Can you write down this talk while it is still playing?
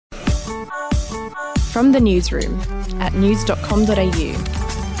From the newsroom at news.com.au.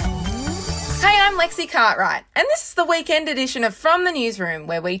 Hey, I'm Lexi Cartwright, and this is the weekend edition of From the Newsroom,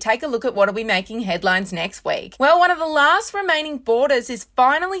 where we take a look at what will be making headlines next week. Well, one of the last remaining borders is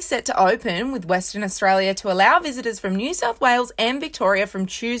finally set to open with Western Australia to allow visitors from New South Wales and Victoria from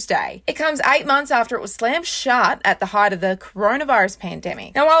Tuesday. It comes 8 months after it was slammed shut at the height of the coronavirus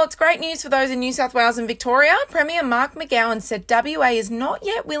pandemic. Now, while it's great news for those in New South Wales and Victoria, Premier Mark McGowan said WA is not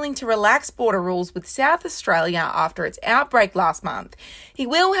yet willing to relax border rules with South Australia after its outbreak last month. He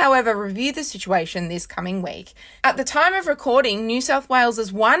will, however, review the situation this coming week. At the time of recording, New South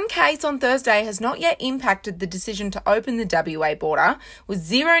Wales's one case on Thursday has not yet impacted the decision to open the WA border, with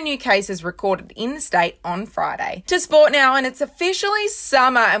 0 new cases recorded in the state on Friday. To sport now, and it's officially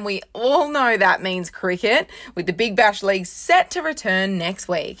summer, and we all know that means cricket, with the Big Bash League set to return next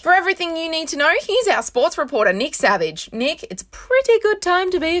week. For everything you need to know, here's our sports reporter, Nick Savage. Nick, it's a pretty good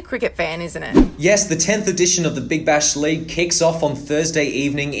time to be a cricket fan, isn't it? Yes, the 10th edition of the Big Bash League kicks off on Thursday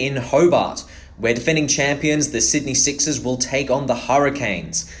evening in Hobart, where defending champions, the Sydney Sixers, will take on the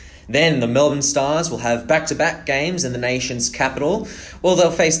Hurricanes. Then the Melbourne Stars will have back-to-back games in the nation's capital, while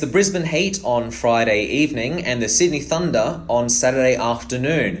they'll face the Brisbane Heat on Friday evening and the Sydney Thunder on Saturday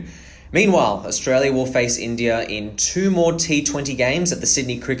afternoon. Meanwhile, Australia will face India in 2 more T20 games at the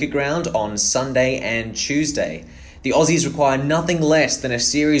Sydney Cricket Ground on Sunday and Tuesday. The Aussies require nothing less than a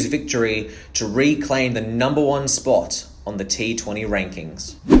series victory to reclaim the number 1 spot on the T20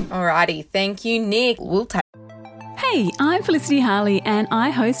 rankings. Alrighty, thank you, Nick. We'll take. Hey, I'm Felicity Harley and I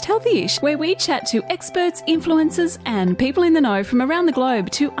host Healthyish, where we chat to experts, influencers and people in the know from around the globe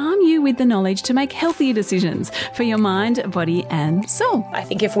to arm you with the knowledge to make healthier decisions for your mind, body and soul. I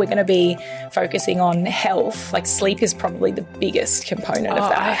think if we're going to be focusing on health, like sleep is probably the biggest component of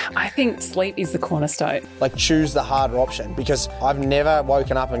that. I think sleep is the cornerstone. Like choose the harder option, because I've never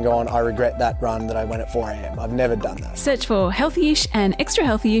woken up and gone, I regret that run that I went at 4 a.m. I've never done that. Search for Healthyish and Extra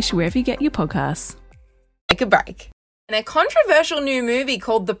Healthyish wherever you get your podcasts. Take a break. And a controversial new movie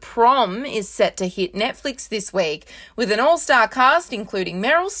called The Prom is set to hit Netflix this week, with an all-star cast including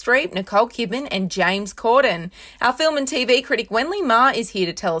Meryl Streep, Nicole Kidman and James Corden. Our film and TV critic Wenley Ma is here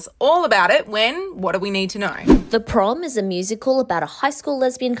to tell us all about it. What do we need to know? The Prom is a musical about a high school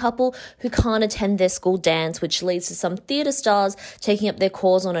lesbian couple who can't attend their school dance, which leads to some theatre stars taking up their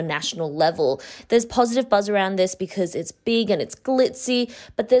cause on a national level. There's positive buzz around this because it's big and it's glitzy,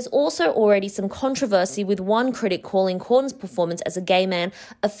 but there's also already some controversy, with one critic calling Corden's performance as a gay man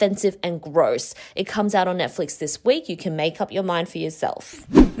offensive and gross. It comes out on Netflix this week. You can make up your mind for yourself.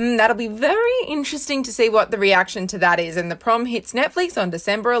 That'll be very interesting to see what the reaction to that is. And The Prom hits Netflix on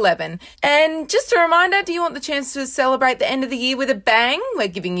December 11. And just a reminder, do you want the chance to celebrate the end of the year with a bang? We're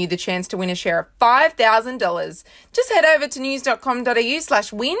giving you the chance to win a share of $5,000. Just head over to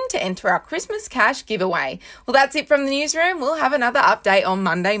news.com.au/win to enter our Christmas cash giveaway. Well, that's it from the newsroom. We'll have another update on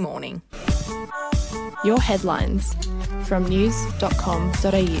Monday morning. Your headlines from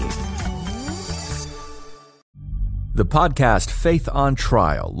news.com.au. The podcast Faith on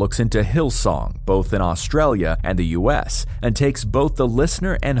Trial looks into Hillsong, both in Australia and the US, and takes both the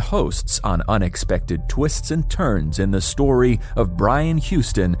listener and hosts on unexpected twists and turns in the story of Brian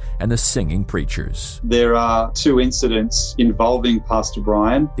Houston and the Singing Preachers. There are 2 incidents involving Pastor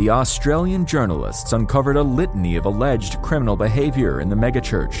Brian. The Australian journalists uncovered a litany of alleged criminal behavior in the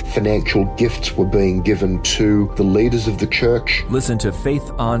megachurch. Financial gifts were being given to the leaders of the church. Listen to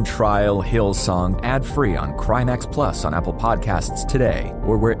Faith on Trial Hillsong ad-free on Crimex Plus on Apple Podcasts today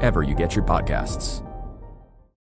or wherever you get your podcasts.